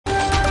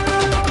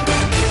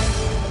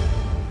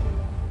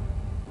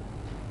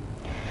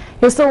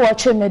You're still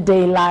watching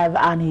Midday Live,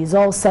 and he's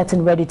all set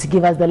and ready to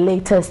give us the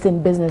latest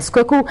in business.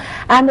 Kweku,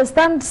 I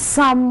understand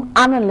some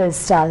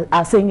analysts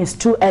are saying it's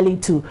too early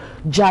to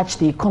judge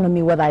the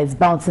economy, whether it's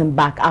bouncing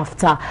back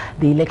after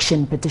the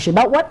election petition.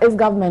 But what is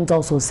government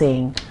also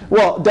saying?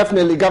 Well,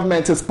 definitely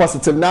government is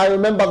positive. Now, I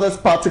remember this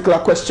particular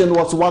question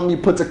was one you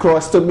put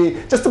across to me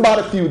just about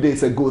a few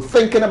days ago,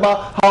 thinking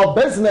about how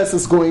business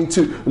is going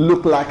to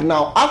look like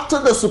now. After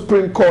the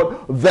Supreme Court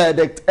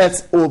verdict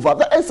is over,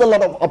 there is a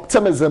lot of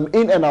optimism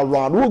in and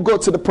around. We'll go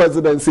to the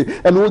presidency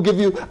and we'll give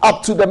you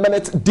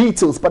up-to-the-minute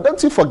details. But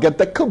don't you forget,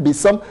 there could be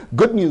some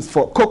good news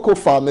for cocoa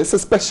farmers,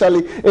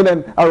 especially in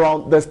and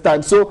around this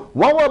time. So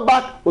when we're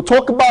back, we'll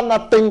talk about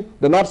nothing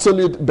than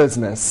absolute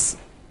business.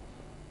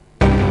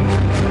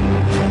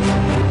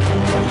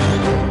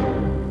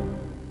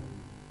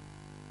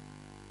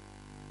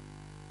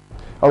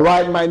 All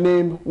right, my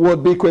name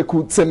would be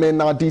Kweku Tseme.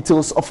 Now,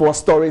 details of our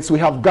stories. We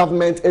have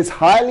government is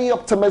highly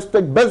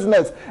optimistic,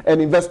 business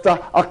and investor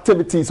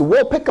activities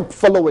will pick up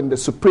following the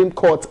Supreme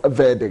Court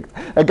verdict.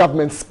 A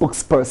government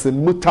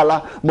spokesperson,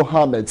 Murtala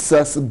Mohammed,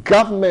 says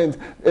government's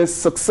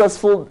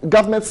successful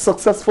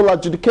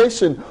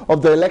adjudication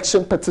of the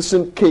election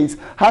petition case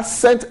has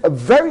sent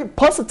very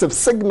positive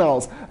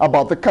signals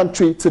about the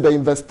country to the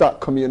investor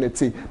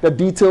community. The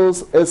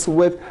details is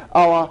with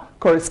our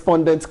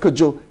correspondent,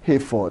 Kojo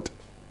Hayford.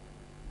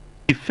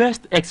 He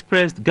first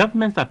expressed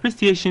government's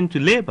appreciation to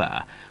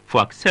Labour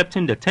for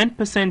accepting the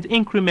 10%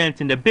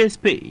 increment in the base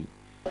pay.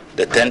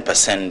 The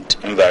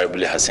 10%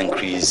 invariably has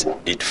increased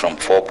it from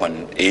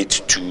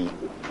 4.82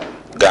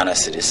 Ghana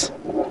cedis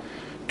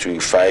to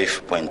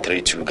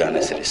 5.32 Ghana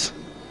cedis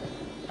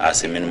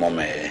as a minimum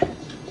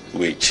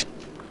wage.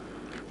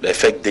 The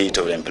effect date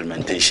of the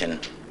implementation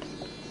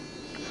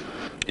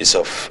is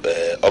of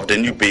the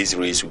new base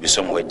rates will be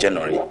somewhere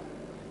January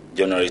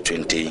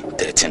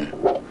 2013.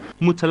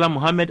 Murtala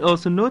Mohammed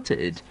also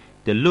noted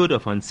the load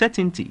of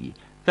uncertainty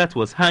that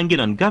was hanging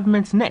on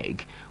government's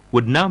neck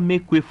would now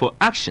make way for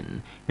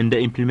action in the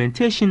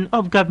implementation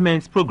of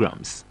government's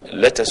programs.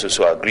 Let us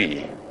also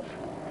agree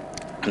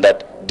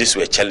that these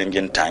were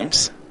challenging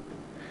times.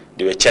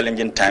 They were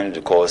challenging times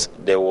because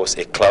there was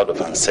a cloud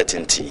of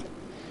uncertainty,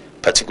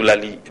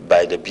 particularly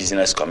by the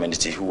business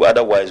community who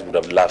otherwise would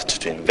have loved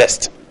to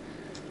invest.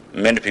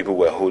 Many people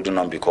were holding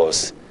on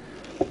because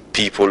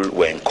people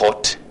were in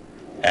court,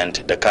 and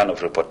the kind of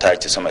reportage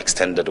to some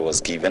extent that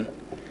was given,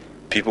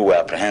 people were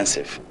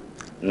apprehensive.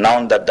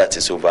 Now that that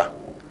is over,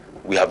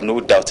 we have no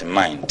doubt in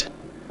mind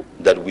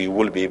that we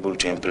will be able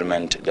to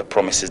implement the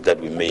promises that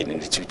we made in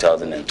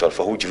 2012,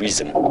 for which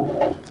reason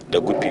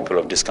the good people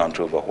of this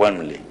country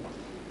overwhelmingly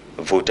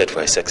voted for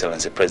His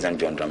Excellency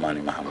President John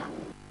Dramani Mahama.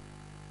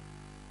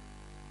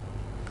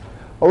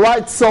 All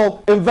right,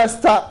 so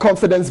investor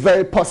confidence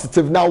very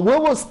positive. Now, we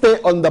will stay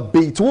on the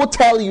beat. We'll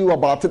tell you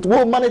about it.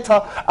 We'll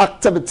monitor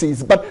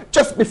activities. But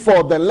just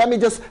before then, let me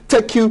just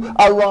take you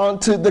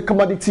around to the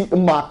commodity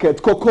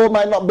market. Cocoa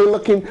might not be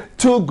looking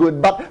too good,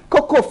 but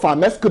cocoa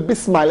farmers could be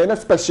smiling,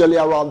 especially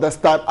around this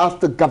time as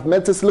the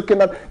government is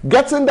looking at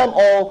getting them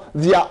all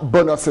their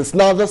bonuses.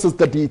 Now, this is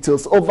the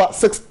details. Over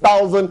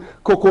 6,000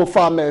 cocoa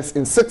farmers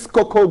in 6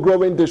 cocoa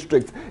growing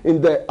districts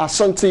in the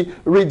Ashanti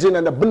region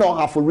and the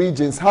Bunohafo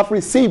regions have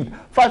received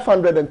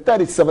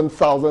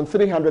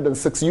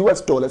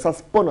 $537,306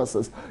 as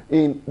bonuses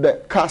in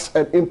the cash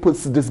and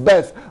inputs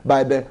disbursed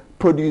by the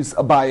produce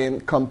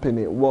buying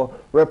company.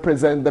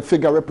 The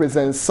figure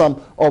represents some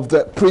of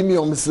the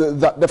premiums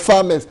that the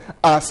farmers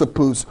are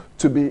supposed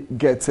to be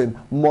getting.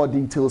 More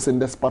details in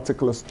this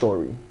particular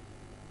story.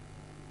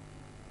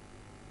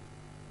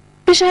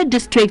 Special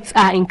districts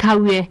are in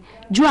Kawe,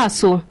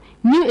 Juaso,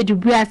 New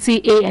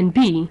Edubriati A and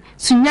B,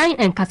 Sunyai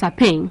and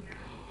Kasapeng.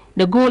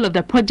 The goal of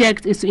the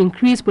project is to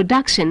increase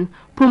production,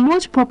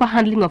 promote proper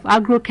handling of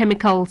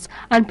agrochemicals,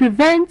 and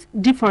prevent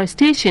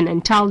deforestation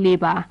and child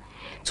labor.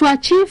 To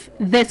achieve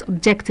this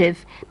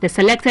objective, the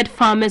selected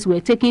farmers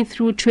were taken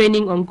through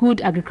training on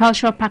good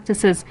agricultural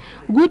practices,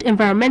 good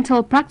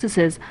environmental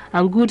practices,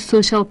 and good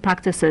social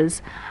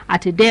practices.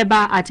 At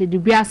Edeba at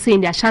Edubriasi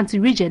in the Ashanti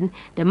region,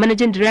 the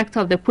managing director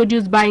of the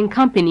produce buying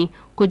company,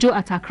 Kojo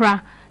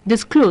Atakra,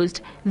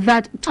 disclosed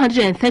that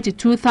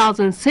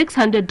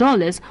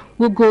 $232,600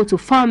 will go to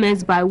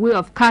farmers by way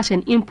of cash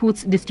and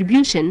inputs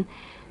distribution,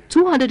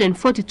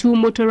 242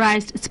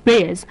 motorized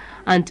sprayers,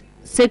 and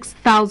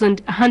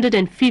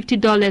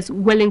 $6,150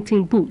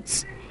 Wellington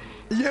boots.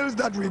 The yields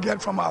that we get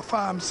from our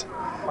farms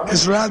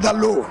is rather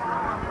low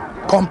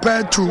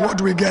compared to what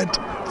we get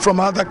from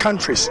other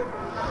countries.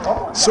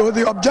 So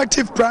the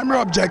primary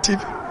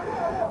objective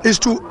is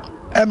to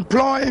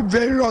employ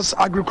various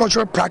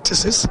agricultural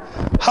practices,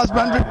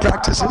 husbandry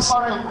practices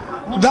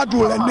that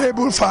will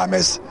enable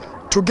farmers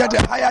to get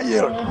a higher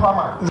yield.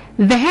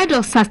 The head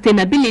of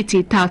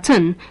sustainability,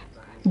 Tartan,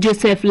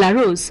 Joseph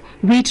Larose,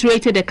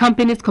 reiterated the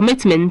company's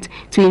commitment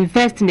to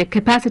invest in the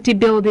capacity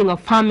building of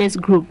farmers'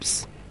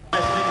 groups.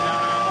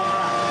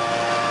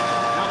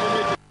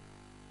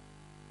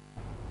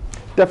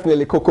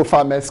 definitely cocoa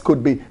farmers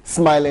could be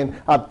smiling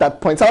at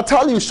that point. I'll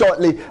tell you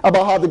shortly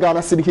about how the Ghana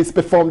cedi has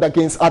performed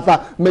against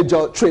other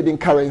major trading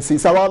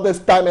currencies. Around this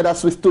time, it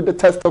has withstood the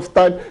test of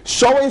time,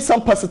 showing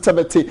some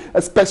positivity,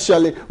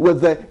 especially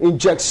with the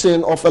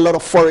injection of a lot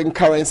of foreign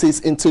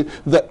currencies into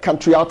the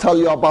country. I'll tell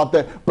you about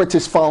the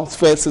British pounds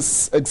first.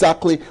 It's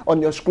exactly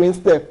on your screens,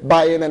 the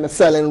buying and the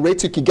selling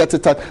rate. You can get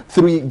it at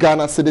 3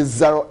 Ghana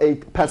cedis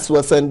 08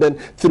 pesos and then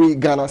 3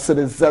 Ghana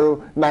cedis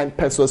 09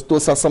 pesos.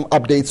 Those are some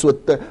updates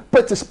with the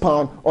British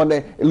pound on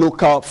a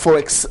local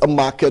forex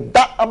market.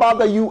 That about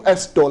the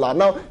US dollar.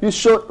 Now, you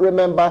should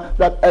remember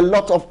that a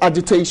lot of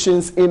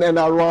agitations in and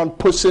around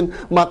pushing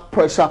market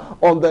pressure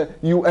on the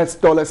US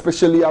dollar,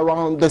 especially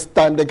around this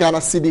time. The Ghana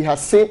cedi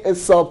has seen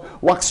itself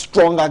wax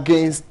strong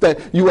against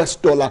the US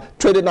dollar,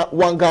 trading at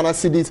 1 Ghana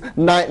cedis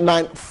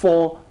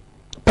 994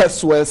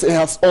 pesos. It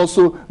has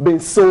also been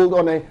sold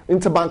on an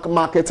interbank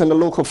market and the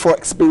local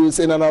forex bureaus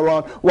in and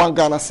around 1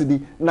 Ghana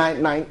cedi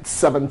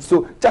 997.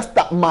 So just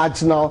that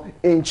marginal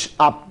inch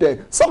up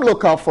there. Some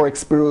local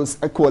forex bureaus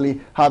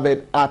equally have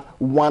it at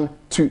 1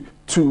 to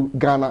 2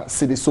 Ghana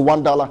cedis. So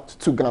 $1 to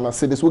 2 Ghana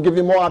cedis. We'll give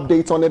you more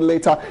updates on it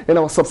later in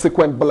our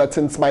subsequent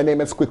bulletins. My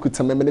name is Kweku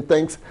Temeh. Many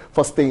thanks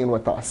for staying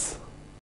with us.